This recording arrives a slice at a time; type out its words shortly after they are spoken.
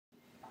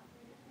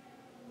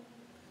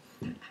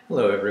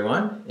Hello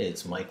everyone,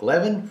 it's Mike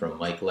Levin from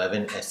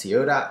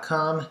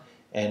MikeLevinSEO.com,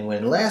 and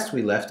when last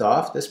we left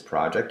off, this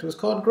project was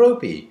called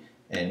Gropey,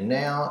 and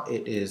now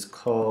it is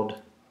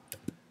called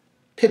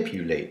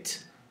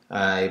Pipulate.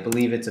 I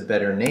believe it's a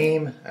better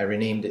name. I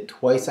renamed it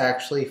twice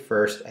actually,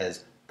 first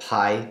as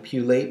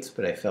Pypulate,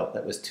 but I felt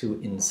that was too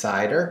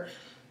insider.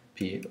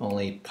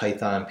 Only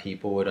Python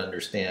people would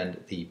understand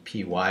the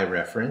PY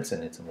reference,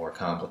 and it's a more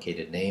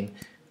complicated name.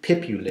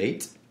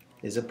 Pipulate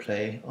is a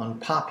play on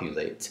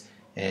populate.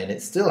 And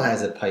it still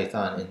has a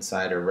Python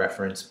insider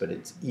reference, but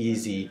it's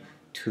easy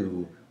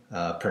to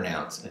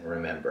pronounce and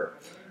remember.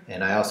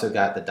 And I also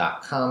got the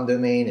 .com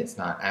domain. It's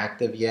not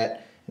active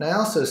yet. And I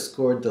also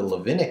scored the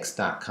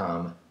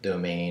Levinix.com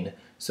domain.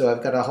 So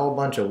I've got a whole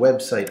bunch of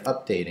website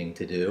updating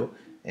to do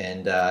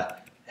and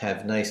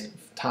have nice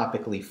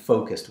topically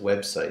focused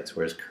websites,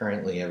 whereas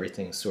currently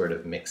everything's sort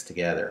of mixed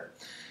together.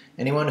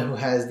 Anyone who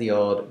has the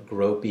old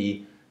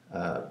Gropey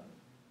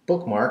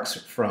bookmarks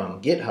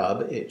from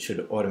GitHub, it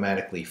should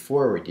automatically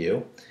forward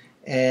you.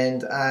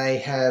 And I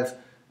have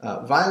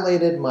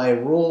violated my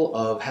rule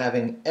of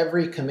having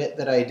every commit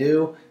that I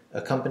do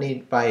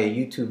accompanied by a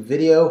YouTube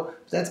video.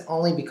 That's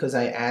only because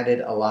I added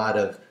a lot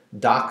of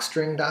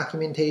docstring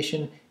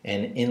documentation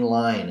and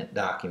inline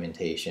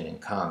documentation and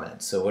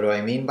comments. So what do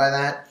I mean by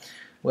that?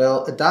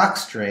 Well, a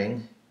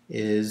docstring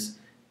is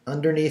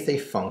underneath a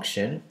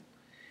function.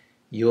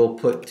 You'll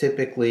put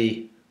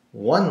typically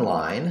one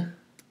line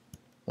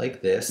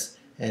like this,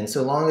 and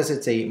so long as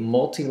it's a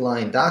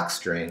multi-line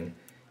docstring,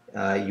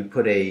 you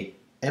put a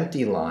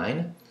empty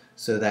line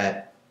so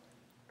that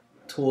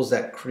tools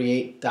that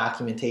create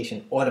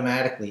documentation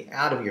automatically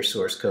out of your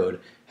source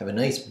code have a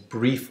nice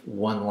brief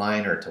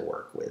one-liner to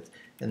work with.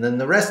 And then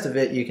the rest of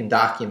it, you can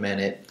document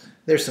it.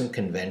 There's some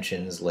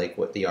conventions like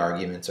what the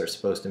arguments are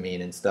supposed to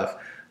mean and stuff,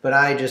 but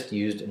I just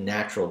used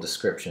natural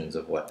descriptions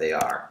of what they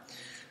are.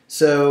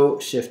 So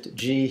Shift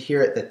G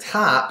here at the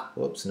top,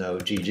 whoops, no,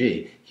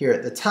 GG. Here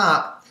at the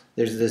top,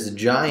 there's this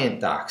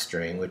giant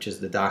docstring, which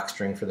is the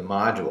docstring for the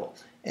module.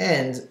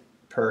 And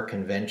per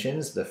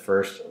conventions, the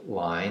first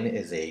line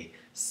is a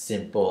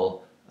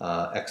simple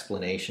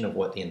explanation of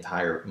what the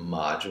entire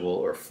module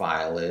or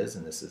file is,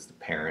 and this is the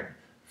parent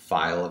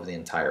file of the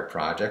entire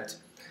project.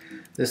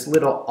 This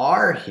little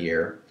R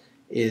here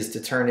is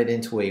to turn it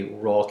into a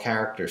raw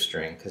character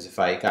string, because if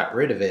I got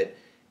rid of it,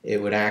 it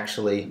would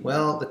actually,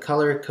 well, the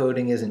color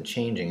coding isn't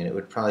changing and it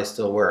would probably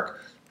still work,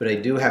 but I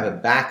do have a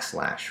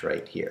backslash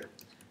right here.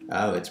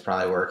 Oh, it's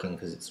probably working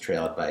because it's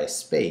trailed by a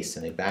space,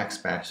 and a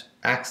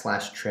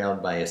backslash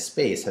trailed by a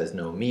space has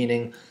no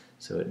meaning,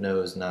 so it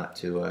knows not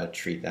to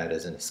treat that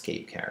as an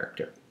escape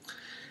character.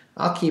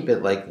 I'll keep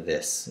it like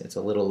this. It's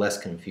a little less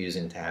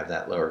confusing to have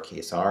that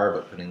lowercase r,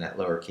 but putting that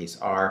lowercase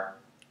r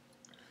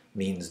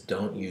means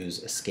don't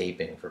use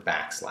escaping for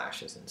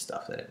backslashes and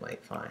stuff that it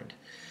might find.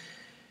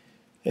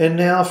 And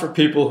now for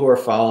people who are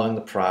following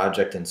the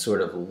project and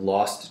sort of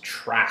lost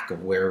track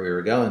of where we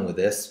were going with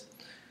this,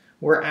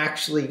 we're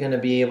actually going to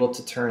be able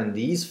to turn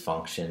these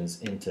functions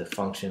into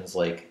functions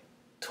like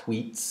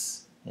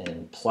tweets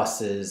and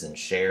pluses and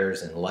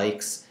shares and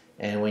likes.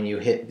 And when you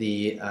hit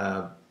the,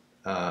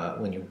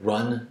 when you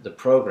run the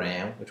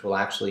program, which will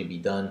actually be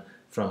done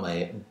from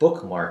a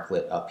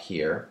bookmarklet up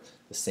here,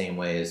 the same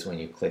way as when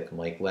you click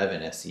Mike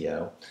Levin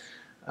SEO,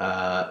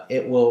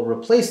 it will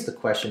replace the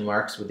question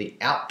marks with the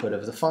output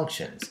of the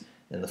functions.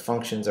 And the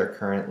functions are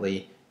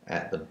currently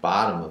at the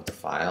bottom of the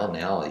file.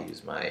 Now I'll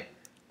use my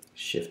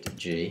Shift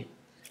G,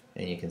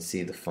 and you can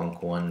see the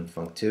func1 and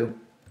func2.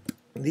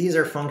 These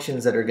are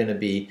functions that are going to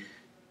be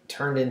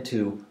turned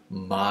into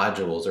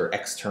modules or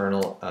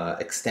external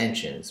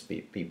extensions,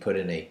 be put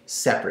in a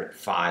separate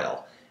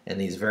file. And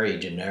these very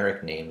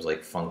generic names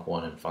like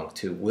func1 and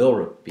func2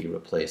 will be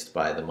replaced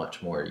by the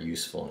much more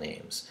useful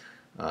names,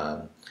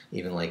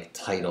 even like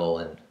title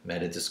and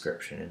meta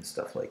description and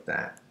stuff like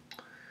that.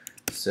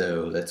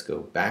 So let's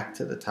go back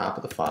to the top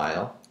of the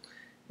file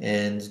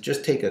and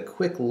just take a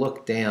quick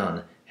look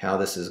down how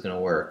this is going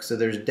to work. So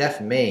there's def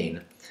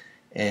main,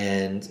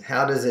 and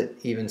how does it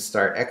even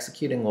start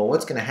executing? Well,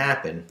 what's going to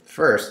happen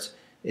first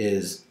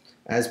is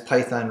as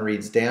Python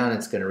reads down,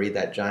 it's going to read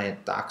that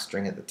giant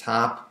docstring at the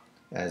top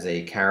as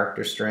a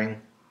character string.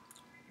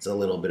 It's a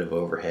little bit of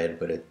overhead,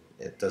 but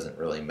it doesn't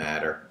really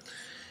matter.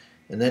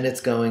 And then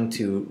it's going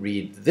to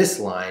read this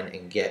line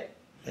and get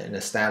and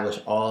establish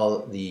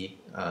all the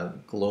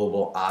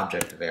global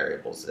object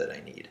variables that I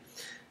need.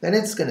 Then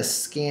it's going to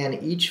scan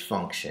each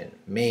function,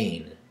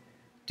 main,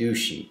 do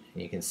sheet,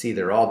 and you can see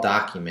they're all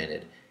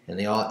documented, and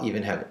they all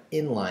even have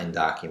inline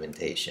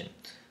documentation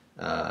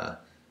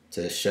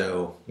to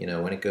show, you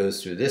know, when it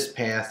goes through this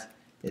path,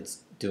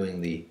 it's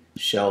doing the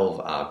shelve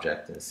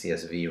object and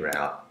CSV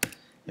route,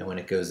 and when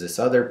it goes this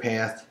other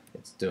path,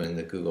 it's doing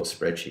the Google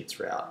Spreadsheets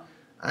route.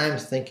 I'm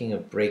thinking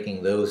of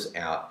breaking those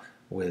out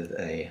with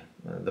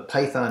the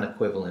Python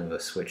equivalent of a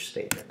switch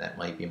statement. That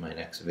might be my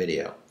next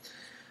video.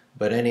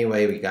 But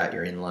anyway, we got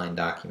your inline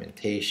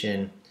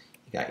documentation,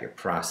 you got your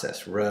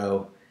process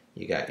row,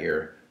 you got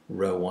your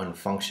row 1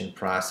 function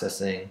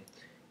processing,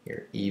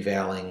 you're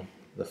evaling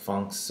the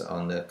funcs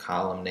on the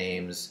column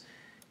names,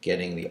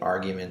 getting the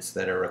arguments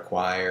that are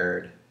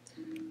required,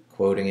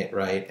 quoting it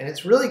right, and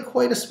it's really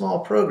quite a small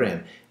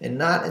program. And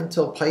not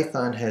until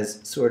Python has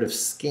sort of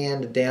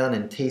scanned down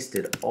and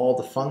tasted all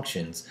the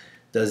functions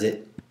does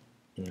it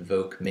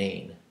invoke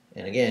main.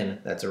 And again,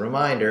 that's a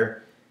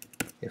reminder,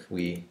 if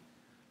we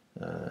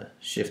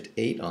Shift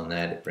 8 on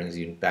that, it brings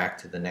you back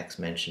to the next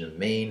mention of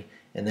main,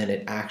 and then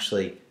it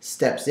actually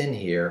steps in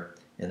here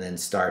and then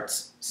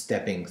starts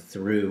stepping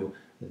through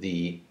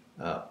the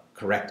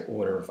correct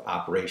order of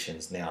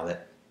operations now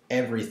that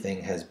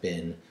everything has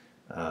been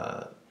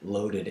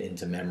loaded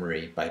into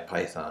memory by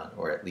Python,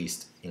 or at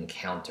least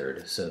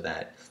encountered, so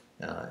that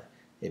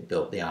it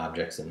built the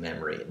objects in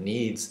memory it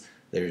needs.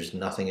 There's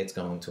nothing it's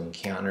going to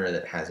encounter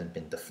that hasn't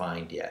been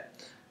defined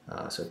yet.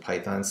 So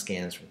Python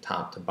scans from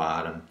top to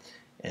bottom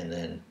and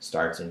then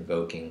starts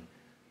invoking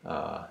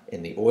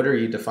in the order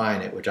you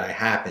define it, which I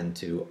happen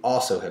to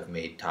also have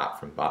made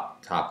top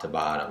to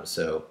bottom.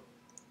 So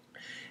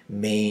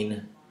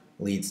main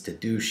leads to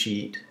do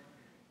sheet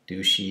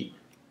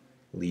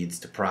leads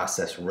to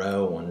process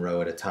row, one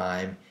row at a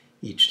time.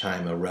 Each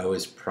time a row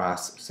is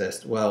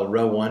processed, well,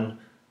 row 1,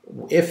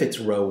 if it's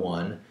row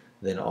 1,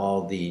 then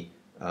all the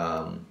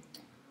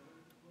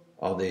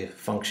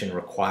function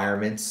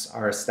requirements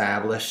are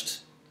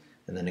established,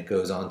 and then it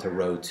goes on to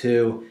row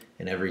 2,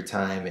 and every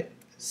time it,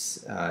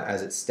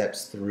 as it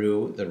steps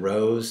through the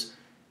rows,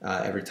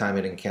 every time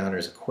it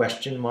encounters a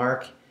question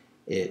mark,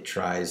 it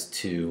tries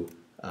to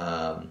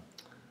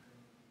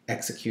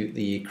execute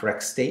the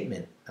correct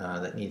statement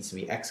that needs to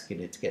be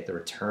executed to get the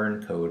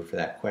return code for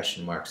that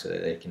question mark, so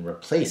that they can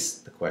replace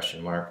the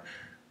question mark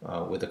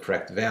with the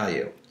correct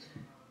value.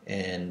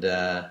 And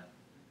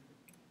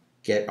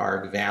get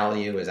arg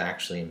value is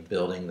actually in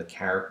building the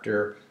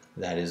character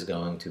that is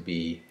going to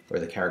be, or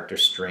the character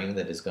string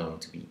that is going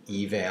to be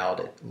evaled.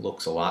 It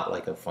looks a lot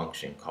like a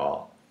function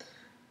call.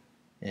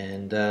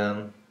 And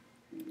then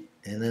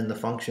the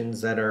functions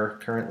that are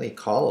currently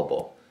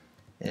callable.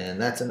 And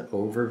that's an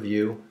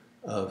overview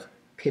of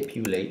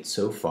Pipulate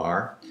so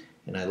far.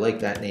 And I like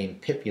that name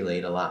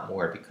Pipulate a lot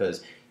more,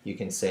 because you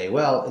can say,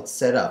 well, it's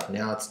set up,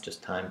 now it's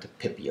just time to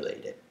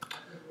Pipulate it.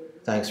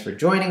 Thanks for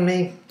joining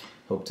me.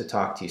 Hope to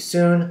talk to you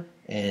soon,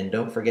 and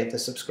don't forget to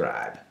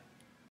subscribe.